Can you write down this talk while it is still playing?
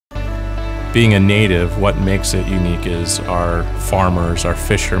Being a native, what makes it unique is our farmers, our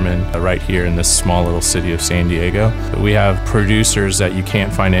fishermen, right here in this small little city of San Diego. We have producers that you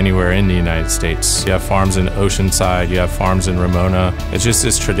can't find anywhere in the United States. You have farms in Oceanside, you have farms in Ramona. It's just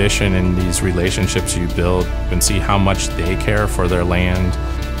this tradition and these relationships you build and see how much they care for their land.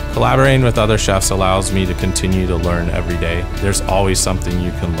 Collaborating with other chefs allows me to continue to learn every day. There's always something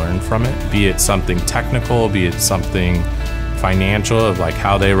you can learn from it, be it something technical, be it something financial of like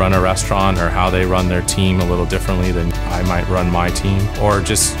how they run a restaurant or how they run their team a little differently than I might run my team, or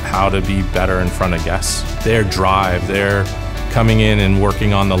just how to be better in front of guests. Their drive, their coming in and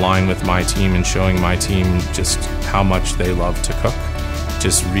working on the line with my team and showing my team just how much they love to cook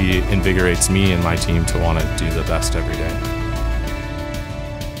just reinvigorates me and my team to want to do the best every day.